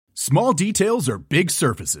Small details are big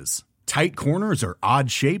surfaces. Tight corners are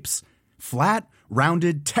odd shapes. Flat,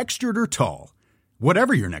 rounded, textured, or tall.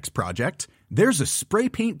 Whatever your next project, there's a spray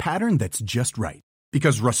paint pattern that's just right.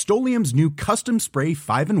 Because Rust-Oleum's new Custom Spray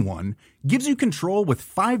 5-in-1 gives you control with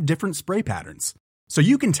 5 different spray patterns. So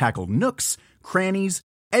you can tackle nooks, crannies,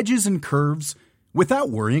 edges, and curves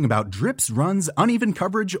without worrying about drips, runs, uneven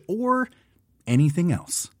coverage, or anything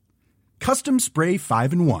else. Custom Spray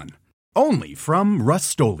 5-in-1. Only from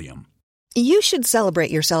Rust-Oleum. You should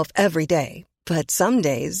celebrate yourself every day, but some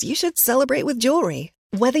days you should celebrate with jewelry.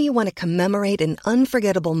 Whether you want to commemorate an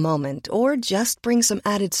unforgettable moment or just bring some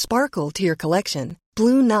added sparkle to your collection,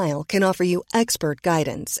 Blue Nile can offer you expert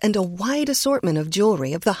guidance and a wide assortment of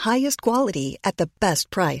jewelry of the highest quality at the best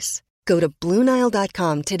price. Go to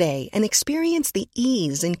BlueNile.com today and experience the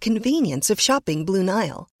ease and convenience of shopping Blue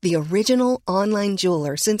Nile, the original online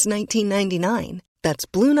jeweler since 1999. That's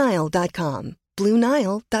BlueNile.com.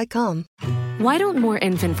 BlueNile.com. Why don't more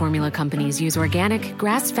infant formula companies use organic,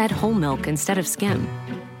 grass-fed whole milk instead of skim?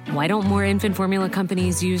 Why don't more infant formula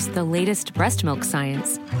companies use the latest breast milk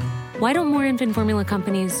science? Why don't more infant formula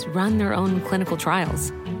companies run their own clinical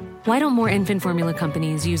trials? Why don't more infant formula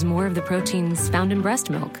companies use more of the proteins found in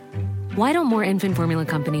breast milk? Why don't more infant formula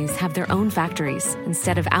companies have their own factories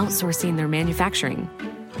instead of outsourcing their manufacturing?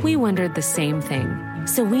 We wondered the same thing.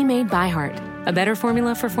 So we made ByHeart, a better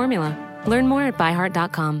formula for formula. Learn more at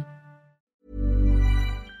byheart.com.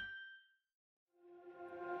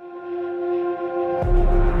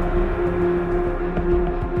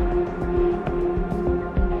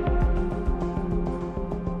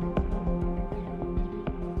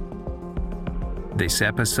 This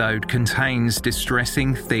episode contains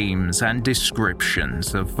distressing themes and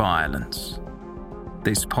descriptions of violence.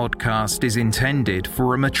 This podcast is intended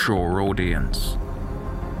for a mature audience.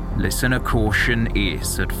 Listener caution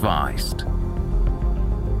is advised.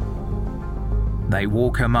 They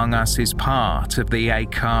Walk Among Us is part of the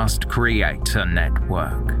Acast Creator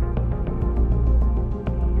Network.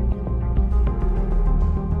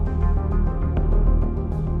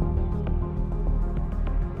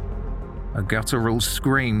 A guttural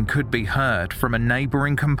scream could be heard from a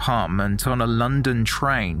neighbouring compartment on a London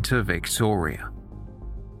train to Victoria.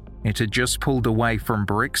 It had just pulled away from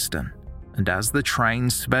Brixton, and as the train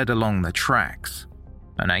sped along the tracks,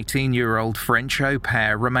 an 18-year-old French au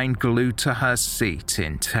pair remained glued to her seat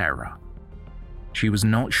in terror. She was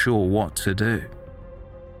not sure what to do.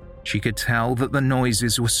 She could tell that the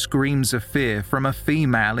noises were screams of fear from a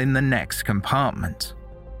female in the next compartment,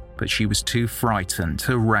 but she was too frightened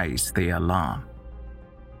to raise the alarm.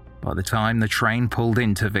 By the time the train pulled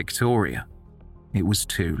into Victoria, it was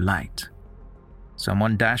too late.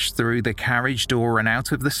 Someone dashed through the carriage door and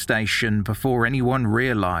out of the station before anyone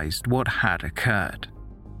realised what had occurred.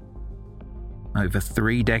 Over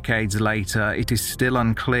 3 decades later, it is still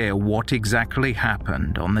unclear what exactly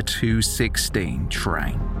happened on the 216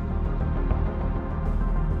 train.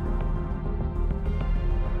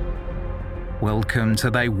 Welcome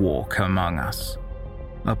to They Walk Among Us,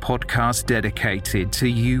 a podcast dedicated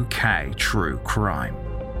to UK true crime.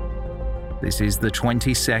 This is the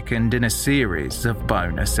 22nd in a series of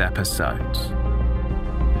bonus episodes.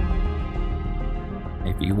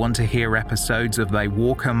 If you want to hear episodes of They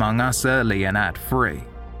Walk Among Us early and ad-free,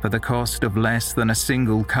 for the cost of less than a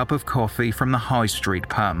single cup of coffee from the high street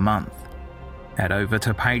per month, head over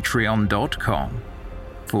to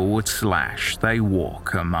patreon.com/They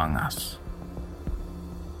Walk Among Us.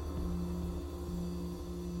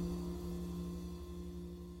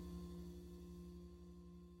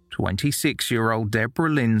 "26-year-old Deborah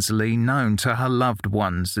Lindsley, known to her loved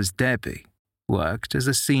ones as Debbie, worked as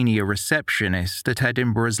a senior receptionist at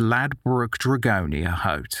Edinburgh's Ladbroke Dragonia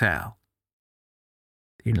Hotel.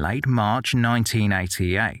 In late March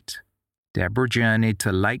 1988, Deborah journeyed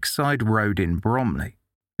to Lakeside Road in Bromley,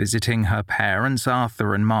 visiting her parents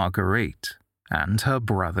Arthur and Marguerite, and her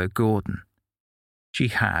brother Gordon. She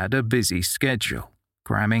had a busy schedule,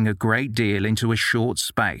 cramming a great deal into a short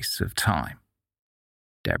space of time.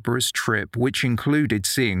 Deborah's trip, which included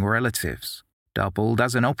seeing relatives, doubled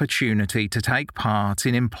as an opportunity to take part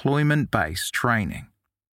in employment-based training.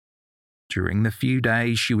 During the few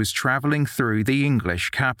days she was travelling through the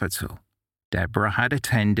English capital, Deborah had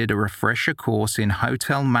attended a refresher course in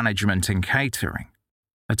hotel management and catering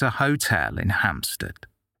at a hotel in Hampstead.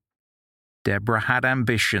 Deborah had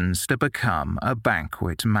ambitions to become a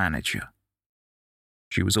banquet manager.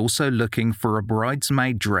 She was also looking for a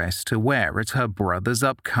bridesmaid dress to wear at her brother's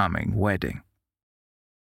upcoming wedding.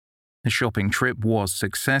 The shopping trip was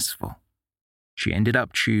successful. She ended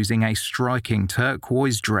up choosing a striking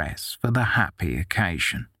turquoise dress for the happy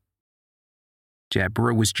occasion.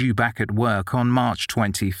 Deborah was due back at work on March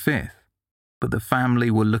 25th, but the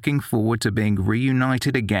family were looking forward to being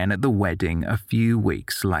reunited again at the wedding a few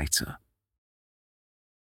weeks later.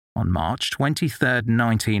 On March 23,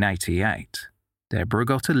 1988, Deborah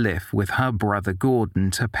got a lift with her brother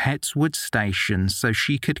Gordon to Pettswood Station so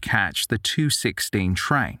she could catch the 2:16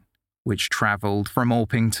 train, which travelled from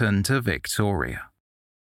Orpington to Victoria.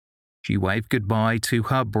 She waved goodbye to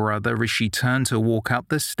her brother as she turned to walk up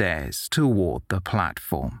the stairs toward the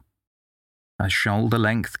platform. Her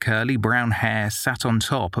shoulder-length curly brown hair sat on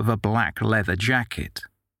top of a black leather jacket,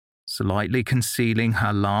 slightly concealing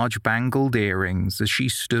her large bangled earrings as she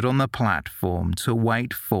stood on the platform to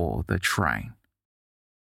wait for the train.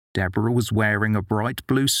 Deborah was wearing a bright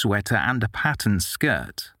blue sweater and a patterned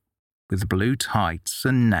skirt, with blue tights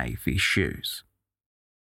and navy shoes.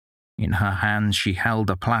 In her hands she held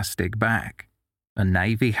a plastic bag, a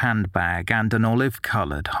navy handbag and an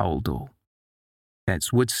olive-coloured holdall.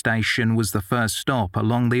 Pettswood Station was the first stop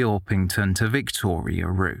along the Orpington to Victoria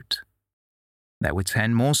route. There were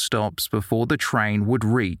 10 more stops before the train would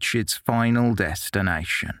reach its final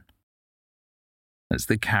destination. As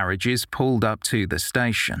the carriages pulled up to the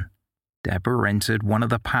station, Deborah entered one of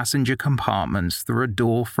the passenger compartments through a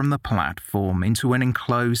door from the platform into an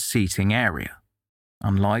enclosed seating area.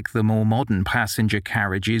 Unlike the more modern passenger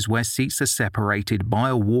carriages where seats are separated by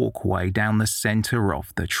a walkway down the centre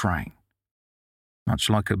of the train. Much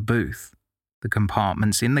like a booth, the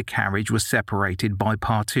compartments in the carriage were separated by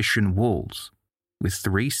partition walls, with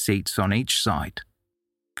 3 seats on each side,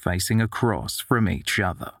 facing across from each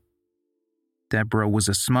other. Deborah was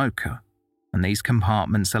a smoker, and these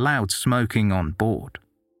compartments allowed smoking on board,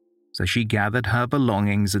 so she gathered her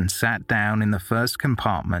belongings and sat down in the first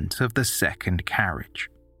compartment of the second carriage.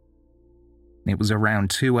 It was around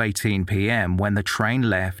 2:18 p.m. when the train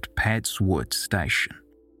left Pettswood Station.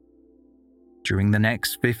 During the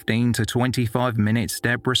next 15 to 25 minutes,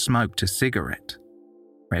 Deborah smoked a cigarette,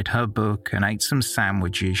 read her book and ate some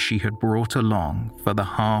sandwiches she had brought along for the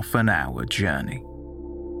half-an-hour journey.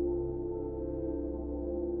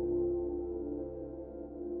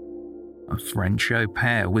 A French au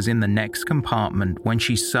pair was in the next compartment when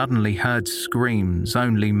she suddenly heard screams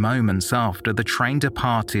only moments after the train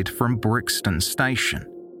departed from Brixton Station,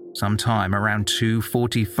 sometime around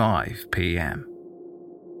 2:45 p.m.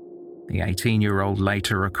 The 18-year-old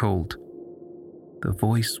later recalled, "The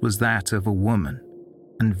voice was that of a woman,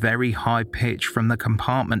 and very high-pitched from the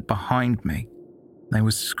compartment behind me. They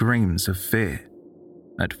were screams of fear.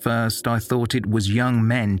 At first I thought it was young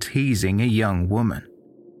men teasing a young woman.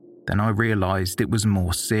 Then I realised it was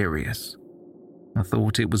more serious. I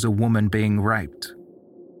thought it was a woman being raped.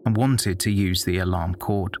 I wanted to use the alarm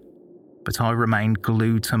cord, but I remained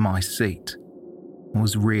glued to my seat. I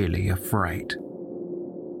was really afraid."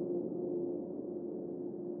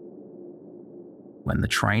 When the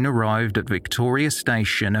train arrived at Victoria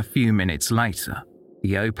Station a few minutes later,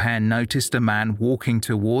 the au pair noticed a man walking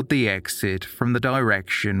toward the exit from the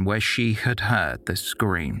direction where she had heard the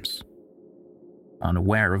screams.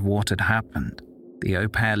 Unaware of what had happened, the au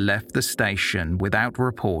pair left the station without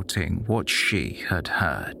reporting what she had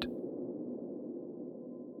heard.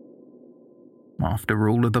 After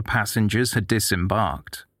all of the passengers had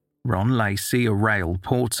disembarked, Ron Lacey, a rail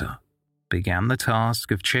porter, began the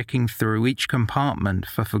task of checking through each compartment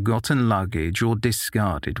for forgotten luggage or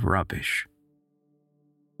discarded rubbish.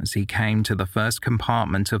 As he came to the first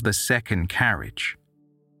compartment of the second carriage,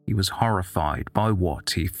 he was horrified by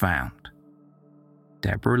what he found.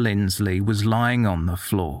 Deborah Lindsley was lying on the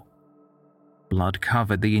floor. Blood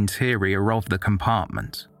covered the interior of the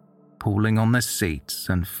compartment, pooling on the seats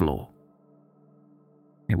and floor.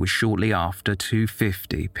 It was shortly after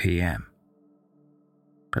 2:50 p.m.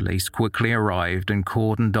 Police quickly arrived and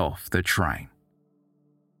cordoned off the train.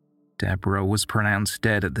 Deborah was pronounced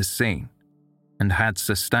dead at the scene and had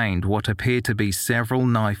sustained what appeared to be several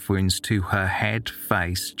knife wounds to her head,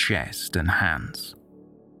 face, chest, and hands.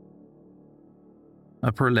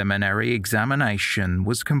 A preliminary examination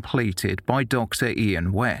was completed by Dr.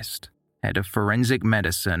 Ian West, head of forensic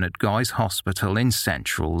medicine at Guy's Hospital in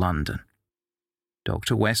central London.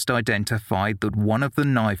 Dr. West identified that one of the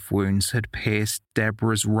knife wounds had pierced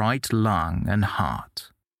Deborah's right lung and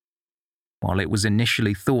heart. While it was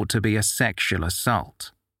initially thought to be a sexual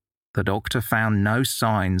assault, the doctor found no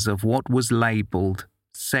signs of what was labelled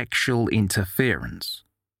sexual interference,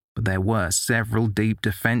 but there were several deep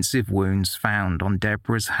defensive wounds found on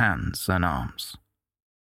Deborah's hands and arms.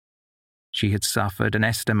 She had suffered an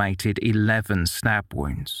estimated 11 stab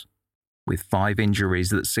wounds, with 5 injuries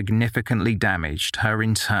that significantly damaged her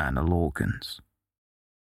internal organs.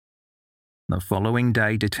 The following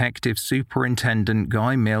day, Detective Superintendent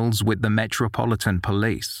Guy Mills with the Metropolitan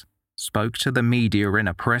Police spoke to the media in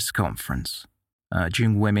a press conference,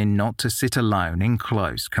 urging women not to sit alone in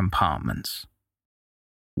closed compartments.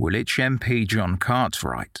 Woolwich MP John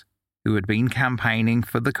Cartwright, who had been campaigning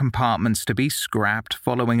for the compartments to be scrapped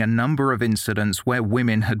following a number of incidents where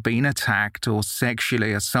women had been attacked or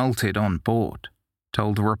sexually assaulted on board,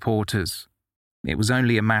 told reporters, "It was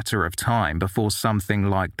only a matter of time before something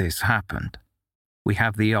like this happened. We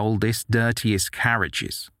have the oldest, dirtiest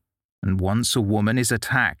carriages, and once a woman is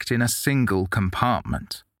attacked in a single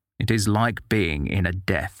compartment, it is like being in a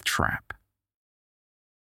death trap."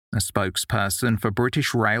 A spokesperson for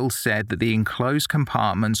British Rail said that the enclosed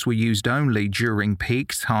compartments were used only during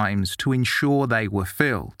peak times to ensure they were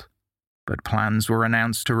filled, but plans were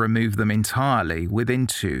announced to remove them entirely within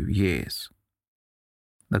 2 years.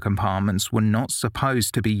 The compartments were not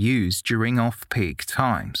supposed to be used during off-peak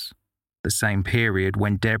times, the same period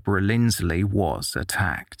when Deborah Lindsley was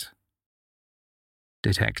attacked.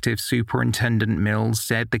 Detective Superintendent Mills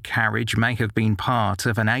said the carriage may have been part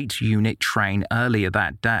of an 8-unit train earlier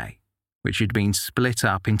that day, which had been split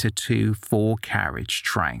up into 2 4-carriage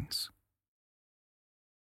trains.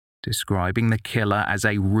 Describing the killer as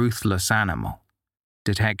a ruthless animal,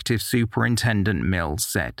 Detective Superintendent Mills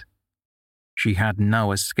said, "She had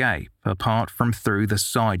no escape apart from through the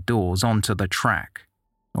side doors onto the track,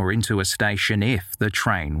 or into a station if the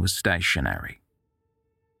train was stationary."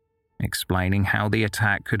 Explaining how the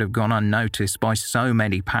attack could have gone unnoticed by so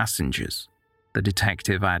many passengers, the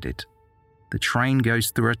detective added, "The train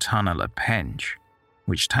goes through a tunnel at Penge,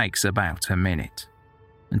 which takes about a minute,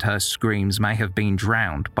 and her screams may have been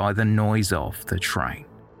drowned by the noise of the train."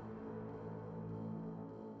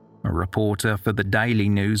 A reporter for the Daily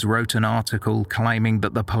News wrote an article claiming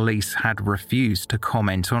that the police had refused to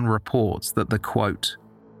comment on reports that the, quote,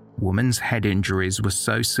 "woman's head injuries were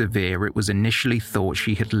so severe it was initially thought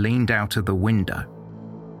she had leaned out of the window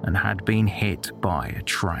and had been hit by a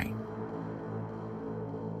train."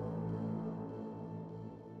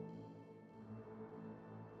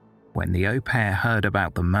 When the au pair heard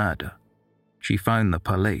about the murder, she phoned the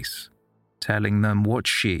police, telling them what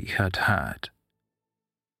she had heard.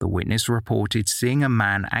 The witness reported seeing a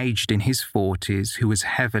man aged in his 40s who was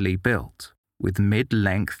heavily built, with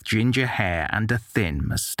mid-length ginger hair and a thin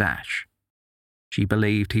moustache. She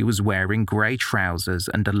believed he was wearing grey trousers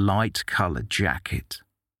and a light-coloured jacket.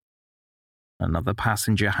 Another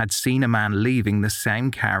passenger had seen a man leaving the same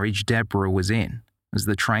carriage Deborah was in as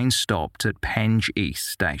the train stopped at Penge East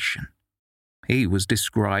Station. He was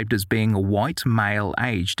described as being a white male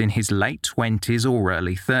aged in his late 20s or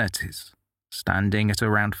early 30s, standing at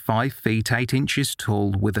around 5 feet 8 inches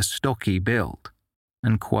tall with a stocky build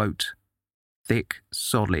and, quote, "thick,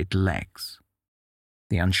 solid legs."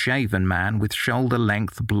 The unshaven man with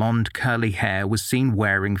shoulder-length blonde curly hair was seen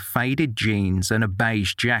wearing faded jeans and a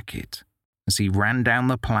beige jacket as he ran down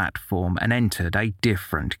the platform and entered a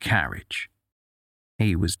different carriage.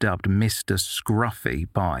 He was dubbed Mr. Scruffy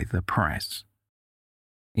by the press.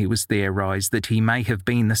 It was theorised that he may have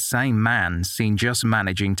been the same man seen just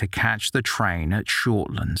managing to catch the train at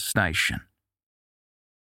Shortland Station.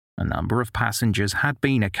 A number of passengers had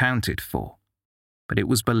been accounted for, but it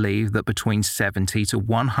was believed that between 70 to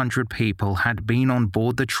 100 people had been on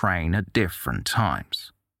board the train at different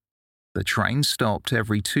times. The train stopped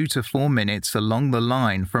every 2 to 4 minutes along the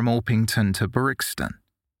line from Orpington to Brixton,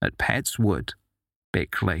 at Petts Wood,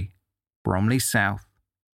 Bickley, Bromley South,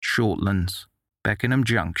 Shortlands, Beckenham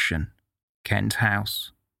Junction, Kent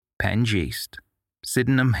House, Penge East,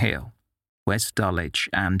 Sydenham Hill, West Dulwich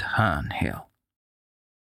and Herne Hill.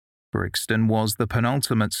 Brixton was the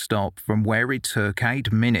penultimate stop from where it took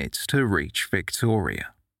 8 minutes to reach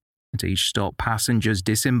Victoria. At each stop, passengers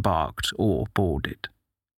disembarked or boarded.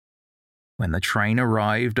 When the train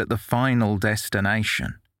arrived at the final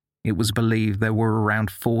destination, it was believed there were around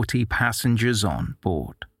 40 passengers on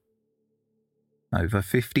board. Over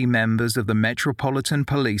 50 members of the Metropolitan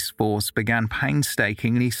Police Force began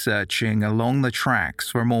painstakingly searching along the tracks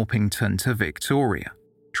from Orpington to Victoria,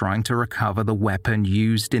 trying to recover the weapon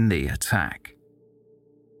used in the attack.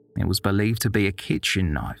 It was believed to be a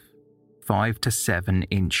kitchen knife, 5 to 7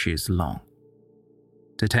 inches long.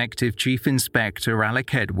 Detective Chief Inspector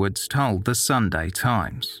Alec Edwards told the Sunday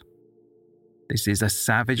Times, "This is a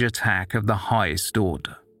savage attack of the highest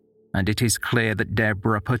order, and it is clear that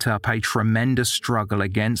Deborah put up a tremendous struggle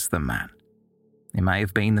against the man. It may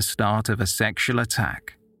have been the start of a sexual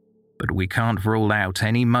attack, but we can't rule out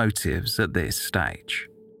any motives at this stage."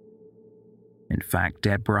 In fact,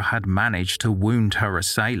 Deborah had managed to wound her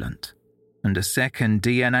assailant, and a second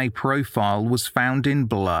DNA profile was found in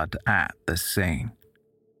blood at the scene.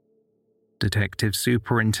 Detective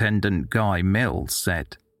Superintendent Guy Mills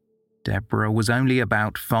said, Deborah was only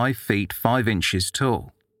about 5 feet 5 inches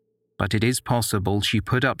tall, but it is possible she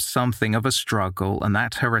put up something of a struggle and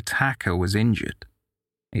that her attacker was injured.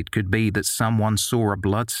 It could be that someone saw a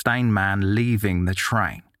blood-stained man leaving the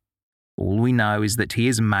train. All we know is that he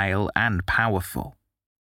is male and powerful,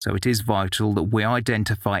 so it is vital that we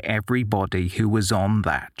identify everybody who was on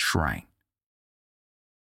that train.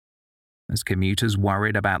 As commuters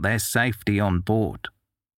worried about their safety on board,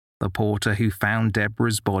 the porter who found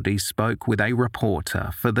Deborah's body spoke with a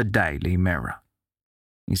reporter for the Daily Mirror.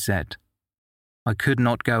 He said, I could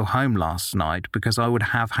not go home last night because I would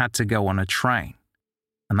have had to go on a train,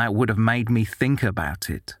 and that would have made me think about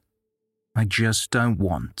it. I just don't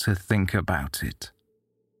want to think about it.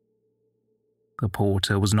 The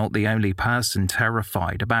porter was not the only person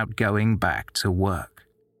terrified about going back to work.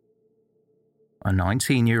 A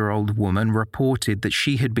 19-year-old woman reported that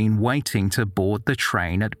she had been waiting to board the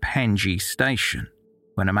train at Penji Station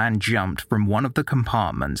when a man jumped from one of the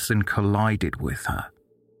compartments and collided with her.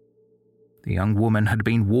 The young woman had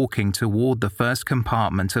been walking toward the first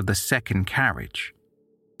compartment of the second carriage,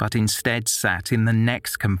 but instead sat in the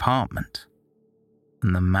next compartment,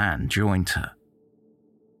 and the man joined her.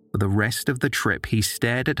 For the rest of the trip, he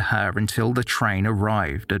stared at her until the train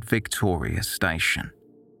arrived at Victoria Station.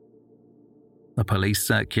 The police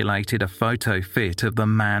circulated a photo fit of the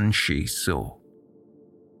man she saw.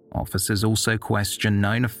 Officers also questioned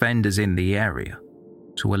known offenders in the area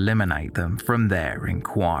to eliminate them from their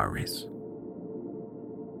inquiries.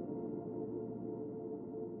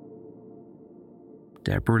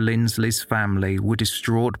 Deborah Lindsley's family were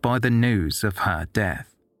distraught by the news of her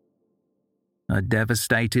death. Her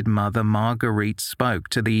devastated mother, Marguerite, spoke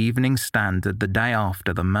to the Evening Standard the day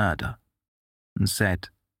after the murder and said,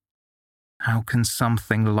 How can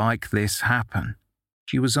something like this happen?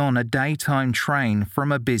 She was on a daytime train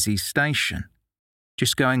from a busy station,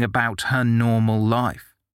 just going about her normal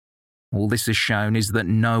life. All this has shown is that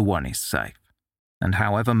no one is safe, and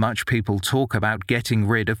however much people talk about getting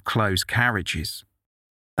rid of closed carriages,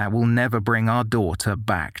 that will never bring our daughter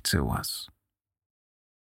back to us.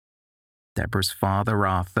 Deborah's father,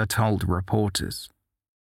 Arthur, told reporters,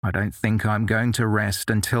 I don't think I'm going to rest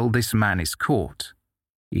until this man is caught,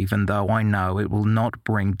 even though I know it will not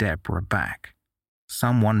bring Deborah back.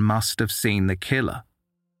 Someone must have seen the killer.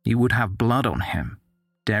 He would have blood on him.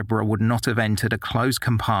 Deborah would not have entered a closed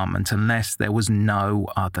compartment unless there was no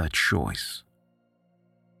other choice.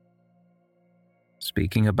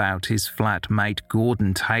 Speaking about his flatmate,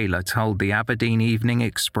 Gordon Taylor told the Aberdeen Evening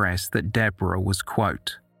Express that Deborah was,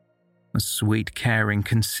 quote, a sweet, caring,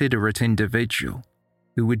 considerate individual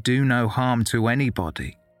who would do no harm to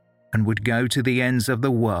anybody and would go to the ends of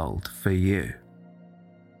the world for you.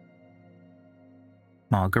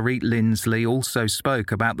 Marguerite Lindsley also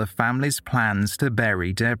spoke about the family's plans to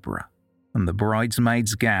bury Deborah and the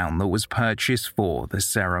bridesmaid's gown that was purchased for the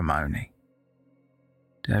ceremony.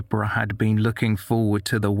 Deborah had been looking forward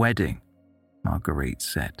to the wedding, Marguerite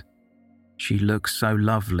said. She looks so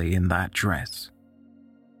lovely in that dress.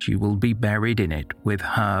 She will be buried in it with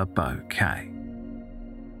her bouquet.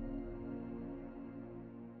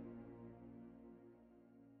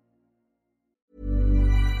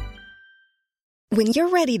 When you're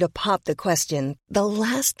ready to pop the question, the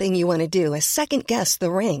last thing you want to do is second-guess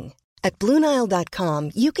the ring. At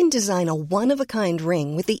BlueNile.com, you can design a one-of-a-kind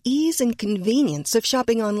ring with the ease and convenience of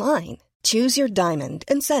shopping online. Choose your diamond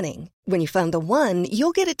and setting. When you find the one,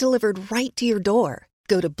 you'll get it delivered right to your door.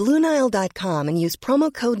 Go to BlueNile.com and use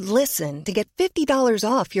promo code LISTEN to get $50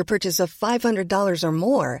 off your purchase of $500 or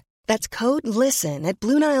more. That's code LISTEN at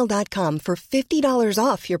BlueNile.com for $50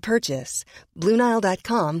 off your purchase.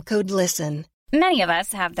 BlueNile.com, code LISTEN. Many of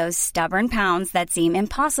us have those stubborn pounds that seem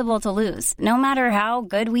impossible to lose, no matter how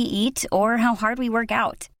good we eat or how hard we work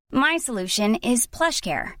out. My solution is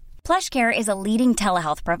PlushCare. PlushCare is a leading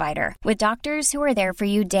telehealth provider with doctors who are there for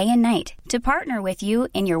you day and night to partner with you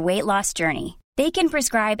in your weight loss journey. They can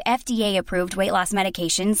prescribe FDA-approved weight loss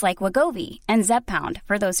medications like Wegovy and Zepbound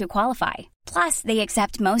for those who qualify. Plus, they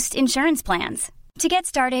accept most insurance plans. To get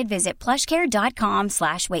started, visit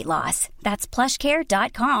plushcare.com/weightloss. That's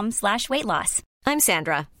plushcare.com/weightloss. I'm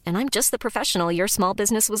Sandra, and I'm just the professional your small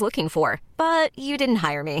business was looking for. But you didn't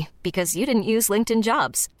hire me because you didn't use LinkedIn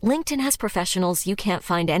Jobs. LinkedIn has professionals you can't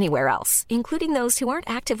find anywhere else, including those who aren't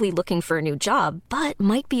actively looking for a new job, but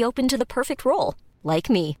might be open to the perfect role, like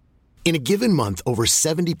me. In a given month, over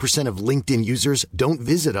 70% of LinkedIn users don't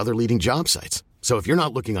visit other leading job sites. So if you're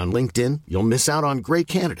not looking on LinkedIn, you'll miss out on great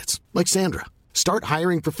candidates, like Sandra. Start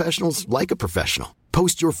hiring professionals like a professional.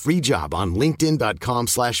 Post your free job on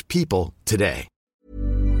linkedin.com/people today.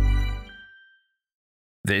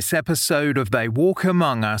 This episode of They Walk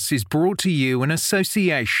Among Us is brought to you in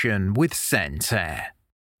association with Scent Air.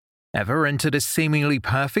 Ever entered a seemingly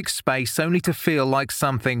perfect space only to feel like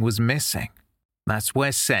something was missing? That's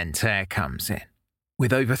where Scent Air comes in.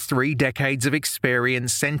 With over 3 decades of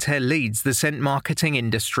experience, Scent Air leads the scent marketing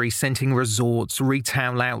industry, scenting resorts,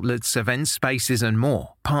 retail outlets, event spaces and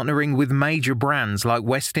more, partnering with major brands like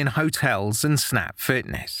Westin Hotels and Snap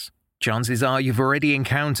Fitness. Chances are you've already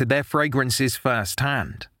encountered their fragrances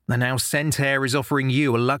firsthand, and now Scent Air is offering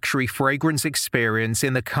you a luxury fragrance experience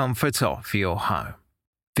in the comfort of your home.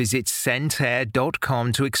 Visit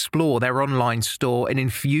scentair.com to explore their online store and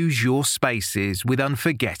infuse your spaces with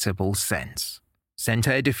unforgettable scents. Scent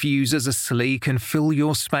Air diffusers are sleek and fill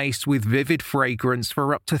your space with vivid fragrance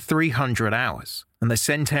for up to 300 hours. And the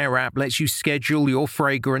Scent Air app lets you schedule your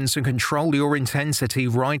fragrance and control your intensity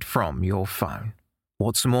right from your phone.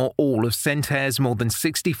 What's more, all of Scent Air's more than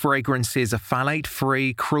 60 fragrances are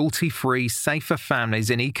phthalate-free, cruelty-free, safe for families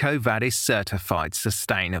and EcoVadis certified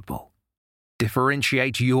sustainable.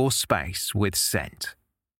 Differentiate your space with scent.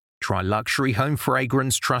 Try luxury home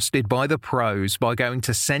fragrance trusted by the pros by going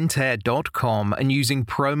to scentair.com and using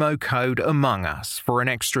promo code AMONGUS for an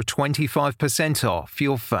extra 25% off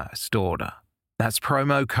your first order. That's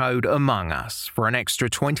promo code AMONGUS for an extra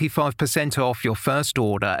 25% off your first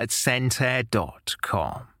order at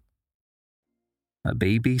scentair.com. A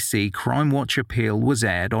BBC Crime Watch appeal was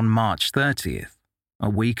aired on March 30th,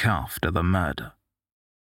 a week after the murder.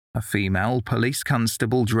 A female police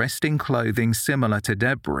constable dressed in clothing similar to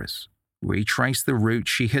Deborah's retraced the route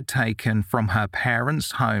she had taken from her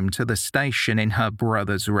parents' home to the station in her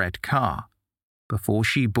brother's red car before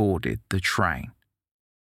she boarded the train.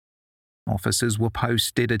 Officers were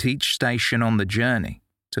posted at each station on the journey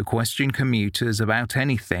to question commuters about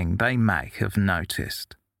anything they may have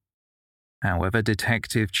noticed. However,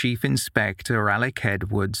 Detective Chief Inspector Alec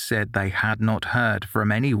Edwards said they had not heard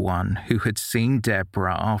from anyone who had seen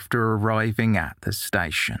Deborah after arriving at the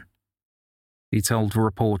station. He told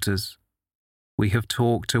reporters, "We have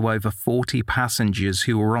talked to over 40 passengers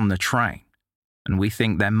who were on the train, and we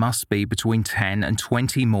think there must be between 10 and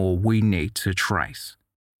 20 more we need to trace.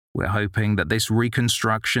 We're hoping that this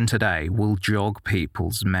reconstruction today will jog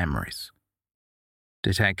people's memories."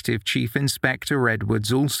 Detective Chief Inspector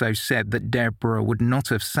Edwards also said that Deborah would not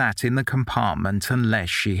have sat in the compartment unless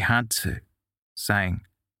she had to, saying,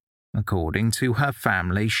 according to her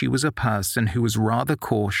family, she was a person who was rather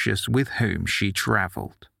cautious with whom she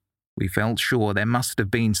travelled. "We felt sure there must have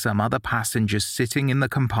been some other passengers sitting in the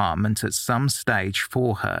compartment at some stage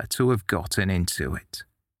for her to have gotten into it."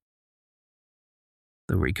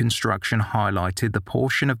 The reconstruction highlighted the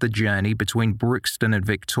portion of the journey between Brixton and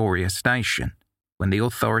Victoria Station, when the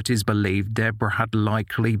authorities believed Deborah had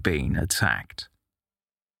likely been attacked.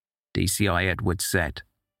 DCI Edwards said,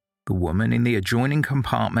 "The woman in the adjoining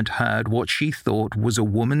compartment heard what she thought was a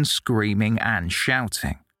woman screaming and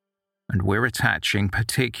shouting, and we're attaching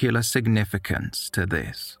particular significance to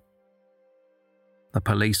this." The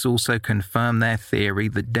police also confirmed their theory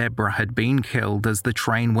that Deborah had been killed as the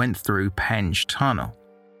train went through Penge Tunnel,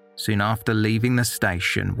 soon after leaving the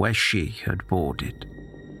station where she had boarded.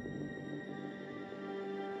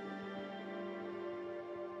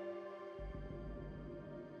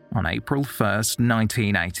 On April 1st,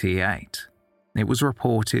 1988, it was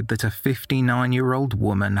reported that a 59-year-old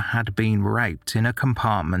woman had been raped in a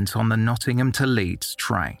compartment on the Nottingham to Leeds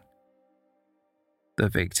train. The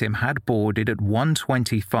victim had boarded at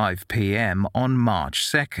 1:25 p.m. on March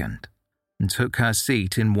 2nd and took her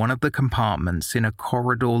seat in one of the compartments in a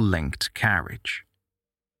corridor-linked carriage.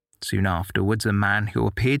 Soon afterwards, a man who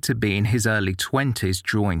appeared to be in his early 20s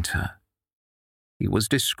joined her. He was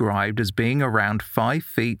described as being around 5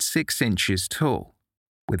 feet 6 inches tall,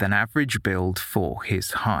 with an average build for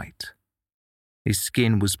his height. His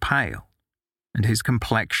skin was pale, and his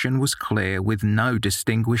complexion was clear with no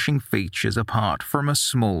distinguishing features apart from a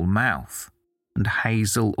small mouth and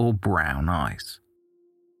hazel or brown eyes.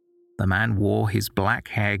 The man wore his black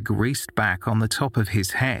hair greased back on the top of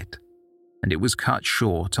his head, and it was cut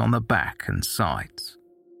short on the back and sides.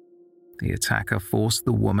 The attacker forced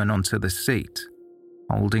the woman onto the seat,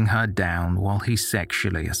 holding her down while he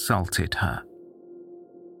sexually assaulted her.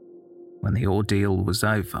 When the ordeal was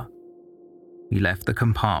over, he left the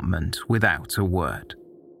compartment without a word.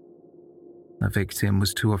 The victim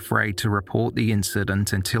was too afraid to report the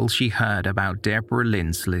incident until she heard about Deborah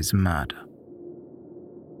Lindsley's murder.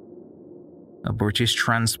 A British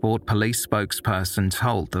Transport Police spokesperson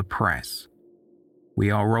told the press, We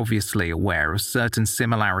are obviously aware of certain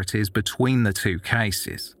similarities between the two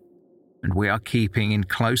cases, and we are keeping in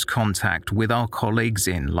close contact with our colleagues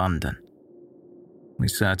in London. We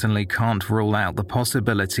certainly can't rule out the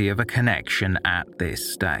possibility of a connection at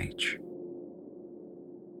this stage.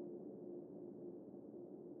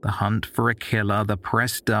 The hunt for a killer the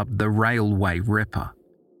press dubbed the Railway Ripper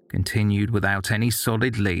continued without any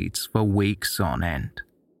solid leads for weeks on end.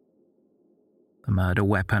 The murder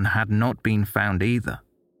weapon had not been found either,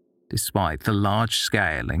 despite the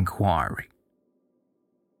large-scale inquiry.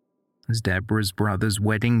 As Deborah's brother's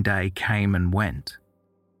wedding day came and went,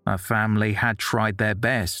 her family had tried their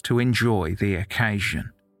best to enjoy the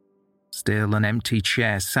occasion. Still, an empty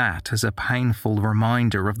chair sat as a painful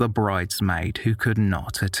reminder of the bridesmaid who could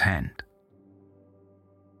not attend.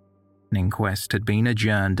 An inquest had been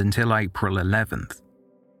adjourned until April 11th,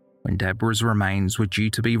 when Deborah's remains were due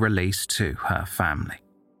to be released to her family.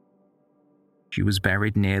 She was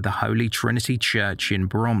buried near the Holy Trinity Church in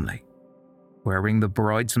Bromley, wearing the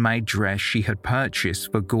bridesmaid dress she had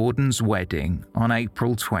purchased for Gordon's wedding on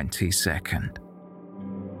April 22nd.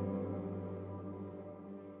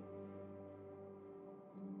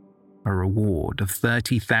 A reward of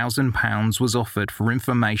 £30,000 was offered for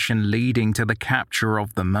information leading to the capture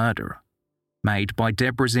of the murderer, made by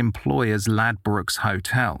Deborah's employers Ladbrokes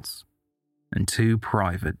Hotels and 2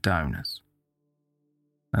 private donors.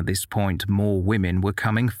 At this point, more women were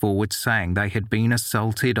coming forward saying they had been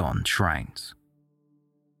assaulted on trains.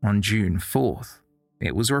 On June 4th,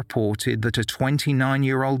 it was reported that a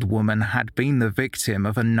 29-year-old woman had been the victim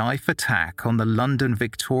of a knife attack on the London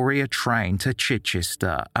Victoria train to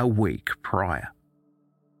Chichester a week prior.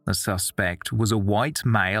 The suspect was a white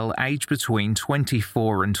male aged between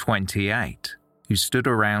 24 and 28, who stood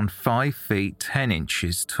around 5 feet 10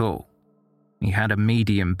 inches tall. He had a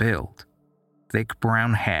medium build, thick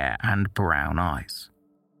brown hair and brown eyes.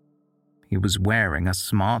 He was wearing a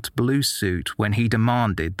smart blue suit when he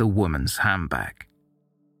demanded the woman's handbag.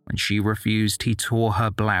 When she refused, he tore her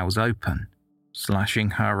blouse open,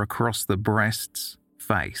 slashing her across the breasts,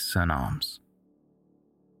 face and arms.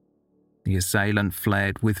 The assailant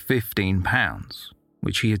fled with £15,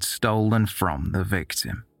 which he had stolen from the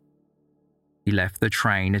victim. He left the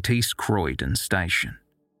train at East Croydon Station.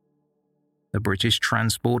 The British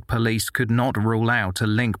Transport Police could not rule out a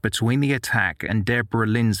link between the attack and Deborah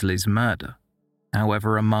Lindsley's murder.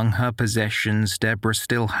 However, among her possessions, Deborah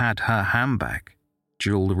still had her handbag,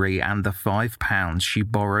 jewellery and the £5 she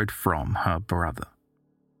borrowed from her brother.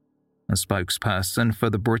 A spokesperson for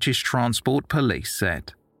the British Transport Police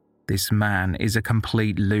said, "This man is a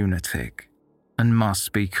complete lunatic and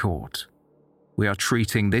must be caught. We are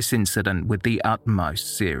treating this incident with the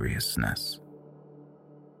utmost seriousness."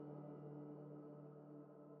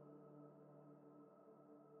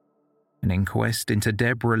 An inquest into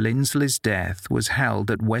Deborah Lindsley's death was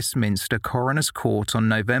held at Westminster Coroner's Court on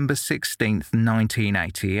November 16,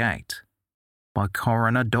 1988, by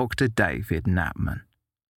Coroner Dr. David Knapman.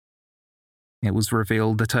 It was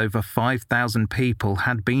revealed that over 5,000 people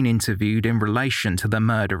had been interviewed in relation to the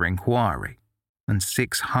murder inquiry, and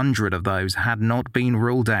 600 of those had not been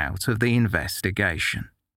ruled out of the investigation.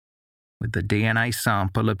 With the DNA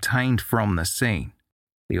sample obtained from the scene,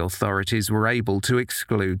 the authorities were able to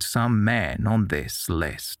exclude some men on this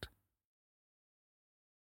list.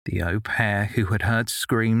 The au pair who had heard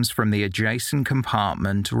screams from the adjacent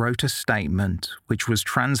compartment wrote a statement which was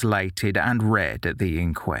translated and read at the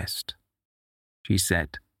inquest. She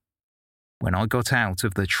said, "When I got out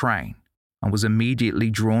of the train, I was immediately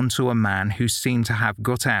drawn to a man who seemed to have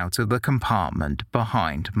got out of the compartment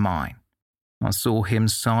behind mine. I saw him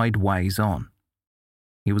sideways on.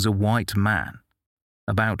 He was a white man,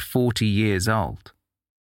 about 40 years old,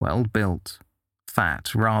 well-built,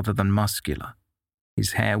 fat rather than muscular.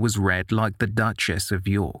 His hair was red like the Duchess of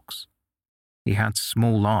York's. He had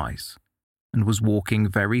small eyes and was walking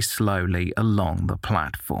very slowly along the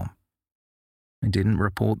platform. I didn't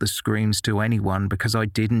report the screams to anyone because I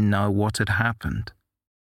didn't know what had happened.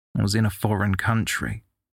 I was in a foreign country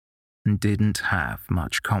and didn't have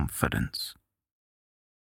much confidence."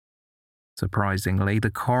 Surprisingly, the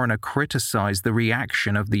coroner criticised the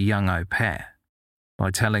reaction of the young au pair by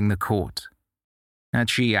telling the court, had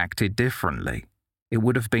she acted differently, it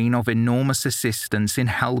would have been of enormous assistance in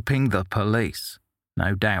helping the police.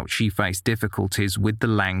 No doubt she faced difficulties with the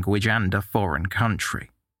language and a foreign country.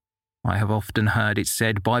 I have often heard it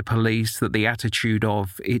said by police that the attitude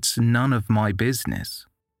of "it's none of my business"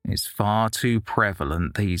 is far too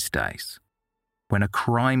prevalent these days. When a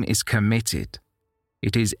crime is committed,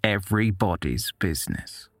 it is everybody's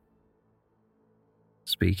business.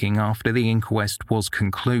 Speaking after the inquest was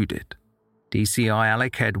concluded, DCI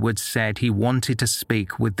Alec Edwards said he wanted to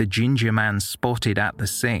speak with the ginger man spotted at the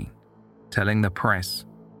scene, telling the press,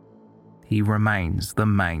 "He remains the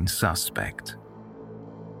main suspect.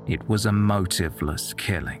 It was a motiveless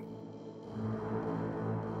killing."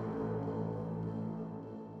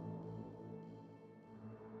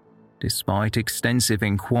 Despite extensive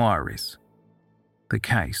inquiries, the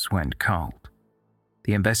case went cold.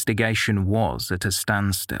 The investigation was at a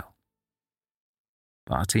standstill.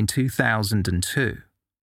 But in 2002,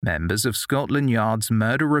 members of Scotland Yard's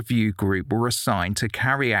Murder Review Group were assigned to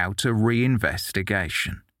carry out a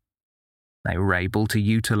reinvestigation. They were able to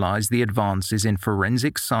utilise the advances in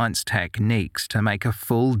forensic science techniques to make a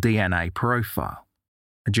full DNA profile,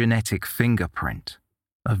 a genetic fingerprint,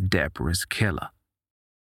 of Deborah's killer.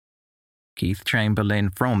 Keith Chamberlain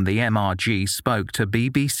from the MRG spoke to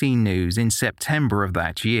BBC News in September of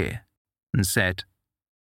that year and said,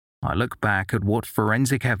 "I look back at what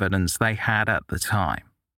forensic evidence they had at the time.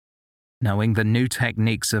 Knowing the new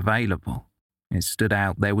techniques available, it stood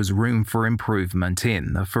out there was room for improvement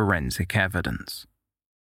in the forensic evidence."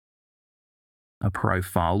 A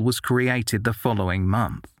profile was created the following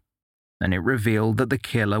month, and it revealed that the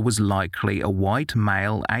killer was likely a white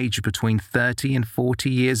male aged between 30 and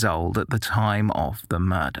 40 years old at the time of the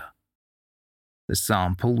murder. The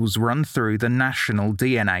sample was run through the National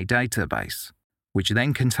DNA Database, which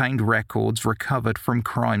then contained records recovered from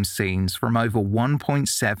crime scenes from over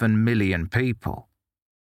 1.7 million people,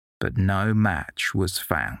 but no match was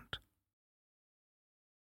found.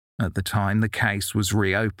 At the time the case was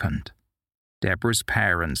reopened, Deborah's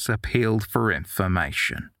parents appealed for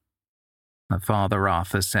information. Her father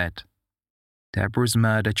Arthur said, "Deborah's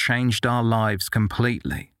murder changed our lives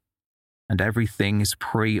completely, and everything is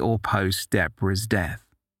pre or post Deborah's death.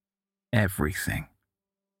 Everything.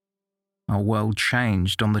 Our world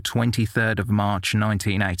changed on the 23rd of March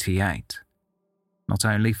 1988, not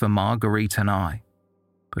only for Marguerite and I,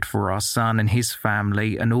 but for our son and his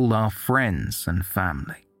family and all our friends and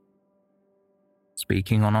family."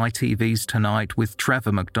 Speaking on ITV's Tonight with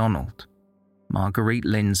Trevor McDonald, Marguerite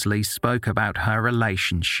Lindsley spoke about her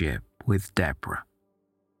relationship with Deborah.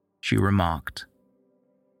 She remarked,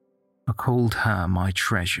 "I called her my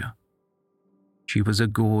treasure. She was a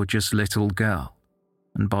gorgeous little girl,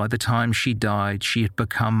 and by the time she died, she had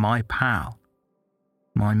become my pal,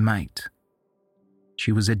 my mate.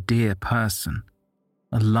 She was a dear person,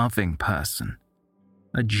 a loving person,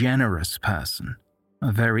 a generous person,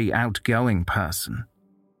 a very outgoing person.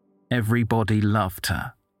 Everybody loved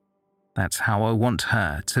her. That's how I want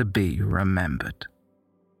her to be remembered."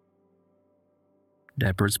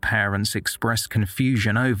 Deborah's parents expressed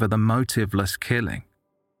confusion over the motiveless killing,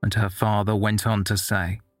 and her father went on to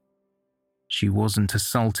say, "She wasn't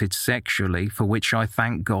assaulted sexually, for which I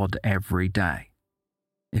thank God every day.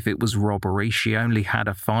 If it was robbery, she only had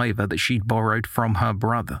a £5 that she'd borrowed from her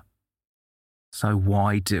brother. So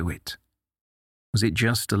why do it? Was it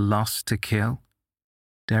just a lust to kill?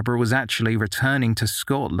 Deborah was actually returning to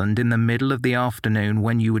Scotland in the middle of the afternoon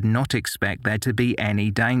when you would not expect there to be any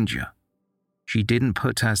danger. She didn't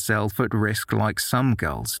put herself at risk like some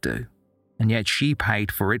girls do, and yet she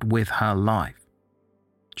paid for it with her life.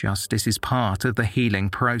 Justice is part of the healing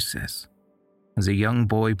process. As a young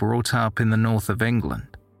boy brought up in the north of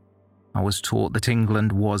England, I was taught that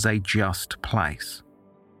England was a just place.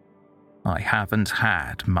 I haven't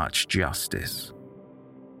had much justice."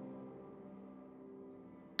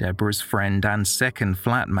 Deborah's friend and second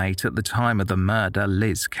flatmate at the time of the murder,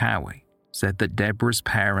 Liz Cowie, said that Deborah's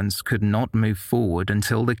parents could not move forward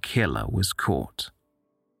until the killer was caught.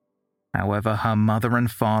 However, her mother and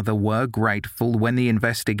father were grateful when the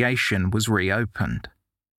investigation was reopened,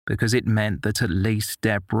 because it meant that at least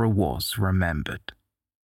Deborah was remembered.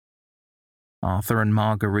 Arthur and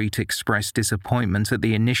Marguerite expressed disappointment at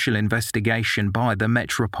the initial investigation by the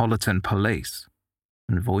Metropolitan Police,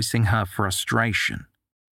 and voicing her frustration,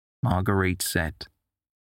 Marguerite said,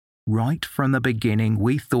 "Right from the beginning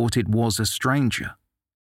we thought it was a stranger,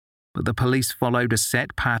 but the police followed a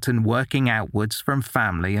set pattern working outwards from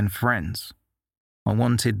family and friends. I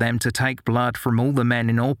wanted them to take blood from all the men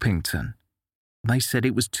in Orpington. They said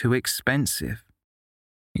it was too expensive.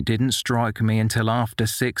 It didn't strike me until after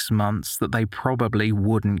 6 months that they probably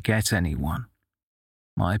wouldn't get anyone.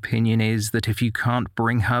 My opinion is that if you can't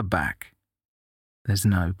bring her back, there's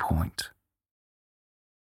no point."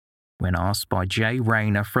 When asked by Jay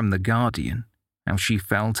Rayner from The Guardian how she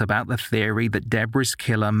felt about the theory that Deborah's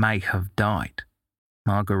killer may have died,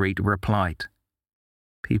 Marguerite replied,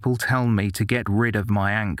 "People tell me to get rid of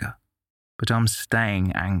my anger, but I'm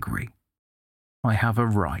staying angry. I have a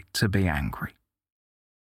right to be angry."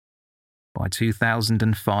 By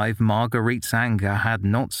 2005, Marguerite's anger had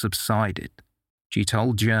not subsided. She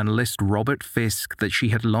told journalist Robert Fisk that she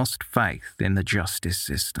had lost faith in the justice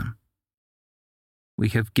system. "We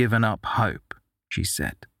have given up hope," she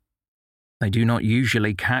said. "They do not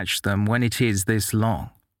usually catch them when it is this long.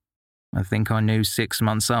 I think I knew 6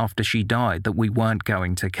 months after she died that we weren't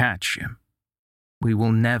going to catch him. We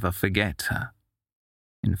will never forget her.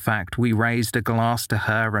 In fact, we raised a glass to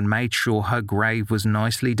her and made sure her grave was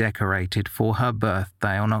nicely decorated for her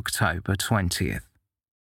birthday on October 20th.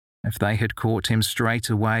 If they had caught him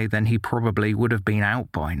straight away, then he probably would have been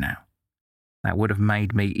out by now. That would have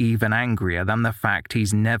made me even angrier than the fact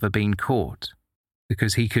he's never been caught,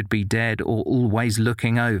 because he could be dead or always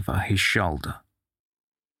looking over his shoulder."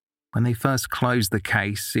 When they first closed the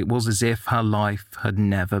case, it was as if her life had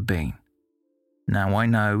never been. Now I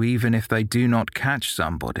know even if they do not catch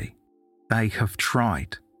somebody, they have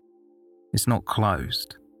tried. It's not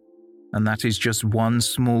closed, and that is just one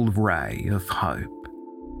small ray of hope.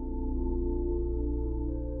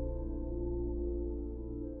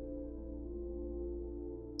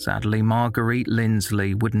 Sadly, Marguerite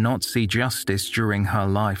Lindsley would not see justice during her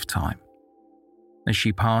lifetime, as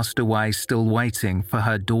she passed away still waiting for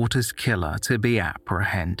her daughter's killer to be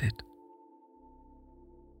apprehended.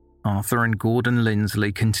 Arthur and Gordon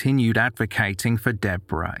Lindsley continued advocating for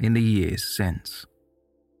Deborah in the years since.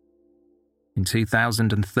 In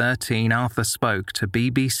 2013, Arthur spoke to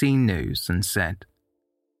BBC News and said,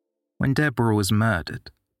 "When Deborah was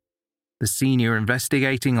murdered, the senior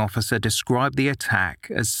investigating officer described the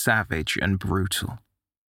attack as savage and brutal.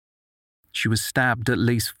 She was stabbed at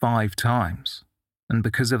least 5 times, and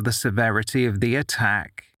because of the severity of the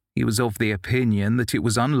attack, he was of the opinion that it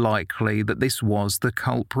was unlikely that this was the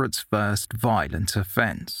culprit's first violent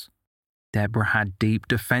offence. Deborah had deep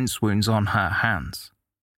defence wounds on her hands,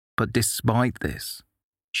 but despite this,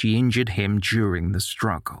 she injured him during the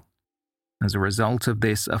struggle. As a result of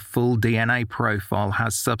this, a full DNA profile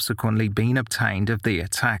has subsequently been obtained of the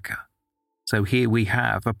attacker. So here we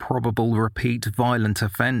have a probable repeat violent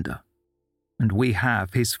offender, and we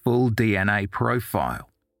have his full DNA profile,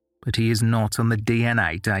 but he is not on the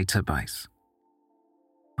DNA database.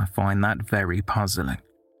 I find that very puzzling.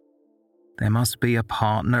 There must be a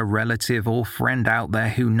partner, relative, or friend out there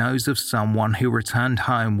who knows of someone who returned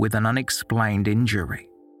home with an unexplained injury.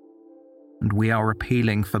 And we are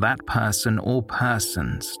appealing for that person or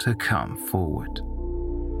persons to come forward."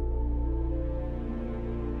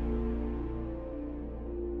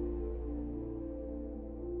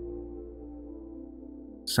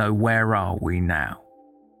 So where are we now?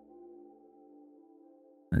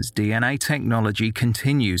 As DNA technology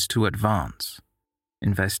continues to advance,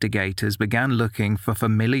 investigators began looking for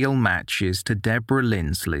familial matches to Deborah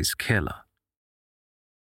Lindsley's killer.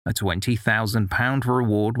 A £20,000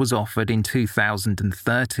 reward was offered in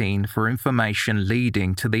 2013 for information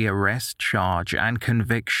leading to the arrest, charge, and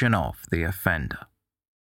conviction of the offender.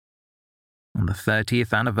 On the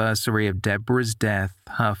 30th anniversary of Deborah's death,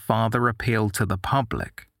 her father appealed to the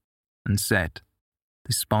public and said,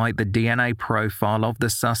 despite the DNA profile of the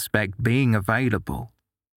suspect being available,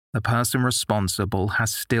 the person responsible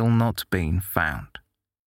has still not been found.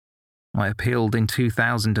 I appealed in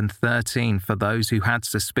 2013 for those who had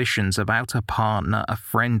suspicions about a partner, a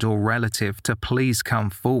friend, or relative to please come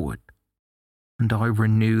forward, and I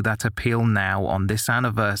renew that appeal now on this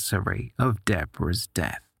anniversary of Deborah's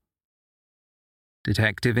death.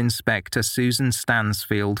 Detective Inspector Susan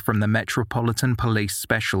Stansfield from the Metropolitan Police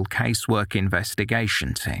Special Casework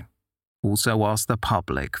Investigation Team also asked the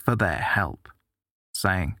public for their help,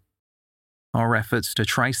 saying, "Our efforts to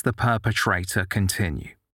trace the perpetrator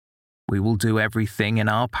continue. We will do everything in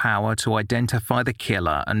our power to identify the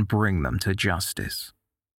killer and bring them to justice.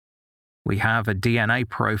 We have a DNA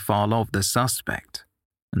profile of the suspect,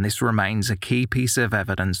 and this remains a key piece of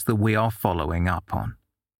evidence that we are following up on.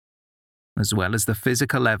 As well as the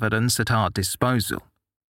physical evidence at our disposal,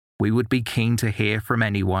 we would be keen to hear from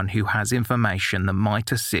anyone who has information that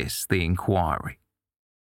might assist the inquiry.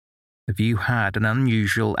 Have you had an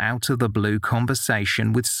unusual out-of-the-blue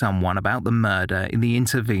conversation with someone about the murder in the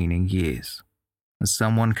intervening years? Has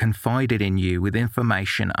someone confided in you with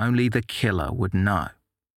information only the killer would know?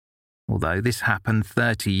 Although this happened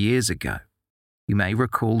 30 years ago, you may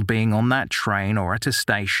recall being on that train or at a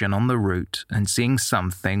station on the route and seeing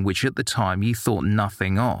something which at the time you thought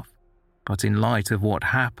nothing of, but in light of what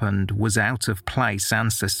happened was out of place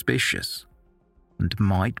and suspicious, and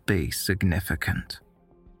might be significant."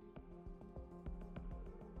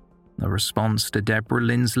 The response to Deborah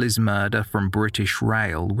Lindsley's murder from British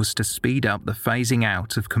Rail was to speed up the phasing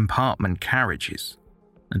out of compartment carriages,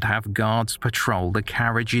 and have guards patrol the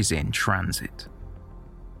carriages in transit.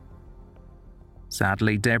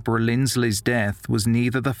 Sadly, Deborah Lindsley's death was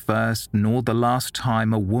neither the first nor the last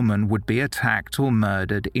time a woman would be attacked or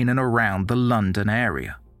murdered in and around the London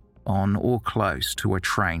area, on or close to a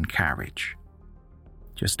train carriage.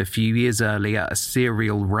 Just a few years earlier, a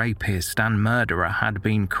serial rapist and murderer had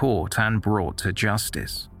been caught and brought to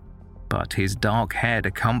justice. But his dark-haired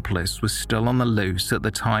accomplice was still on the loose at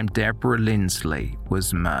the time Deborah Lindsley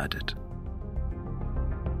was murdered.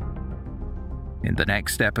 In the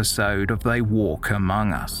next episode of They Walk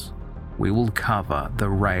Among Us, we will cover the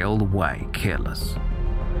Railway Killers.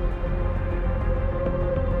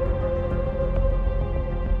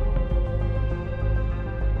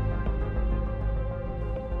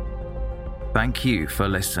 Thank you for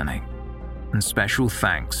listening, and special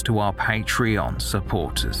thanks to our Patreon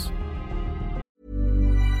supporters.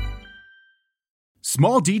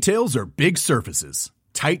 Small details are big surfaces.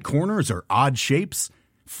 Tight corners are odd shapes.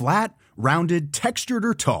 Flat, rounded, textured,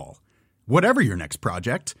 or tall. Whatever your next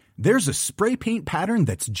project, there's a spray paint pattern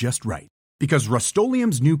that's just right. Because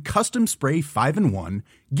Rust-Oleum's new Custom Spray 5-in-1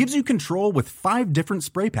 gives you control with 5 different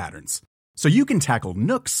spray patterns. So you can tackle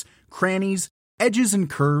nooks, crannies, edges, and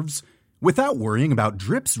curves without worrying about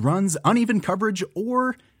drips, runs, uneven coverage,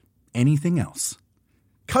 or anything else.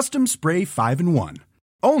 Custom Spray 5-in-1.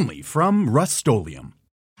 Only from Rust-Oleum.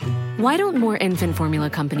 Why don't more infant formula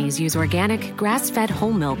companies use organic, grass-fed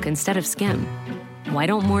whole milk instead of skim? Why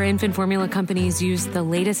don't more infant formula companies use the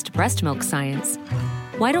latest breast milk science?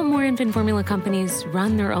 Why don't more infant formula companies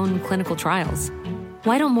run their own clinical trials?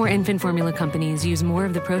 Why don't more infant formula companies use more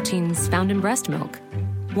of the proteins found in breast milk?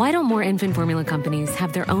 Why don't more infant formula companies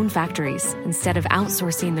have their own factories instead of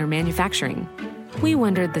outsourcing their manufacturing? We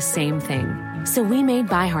wondered the same thing. So we made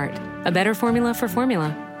ByHeart, a better formula for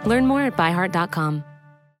formula. Learn more at byheart.com.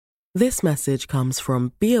 This message comes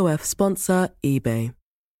from BOF sponsor eBay.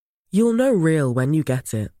 You'll know real when you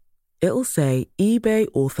get it. It'll say eBay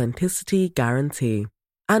Authenticity Guarantee.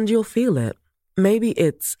 And you'll feel it. Maybe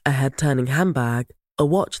it's a head-turning handbag, a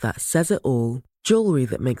watch that says it all, jewelry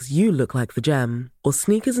that makes you look like the gem, or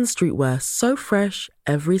sneakers and streetwear so fresh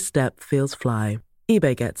every step feels fly.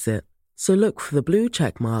 eBay gets it. So look for the blue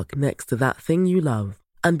check mark next to that thing you love.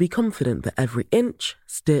 And be confident that every inch,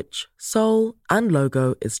 stitch, sole, and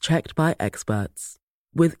logo is checked by experts.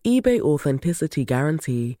 With eBay Authenticity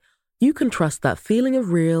Guarantee, you can trust that feeling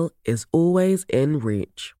of real is always in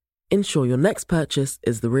reach. Ensure your next purchase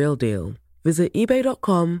is the real deal. Visit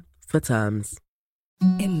eBay.com for terms.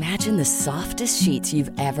 Imagine the softest sheets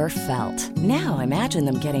you've ever felt. Now imagine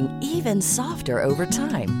them getting even softer over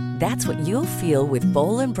time. That's what you'll feel with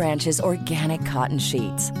Boll & Branch's organic cotton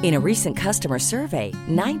sheets. In a recent customer survey,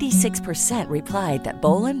 96% replied that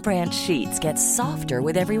Boll & Branch sheets get softer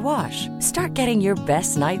with every wash. Start getting your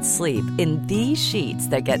best night's sleep in these sheets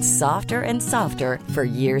that get softer and softer for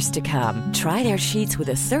years to come. Try their sheets with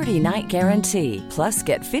a 30-night guarantee. Plus,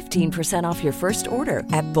 get 15% off your first order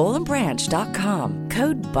at bollandbranch.com.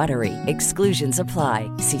 Code BUTTERY. Exclusions apply.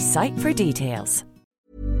 See site for details.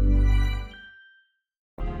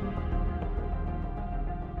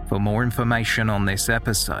 For more information on this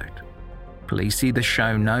episode, please see the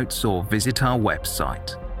show notes or visit our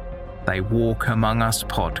website,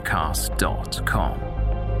 theywalkamonguspodcast.com.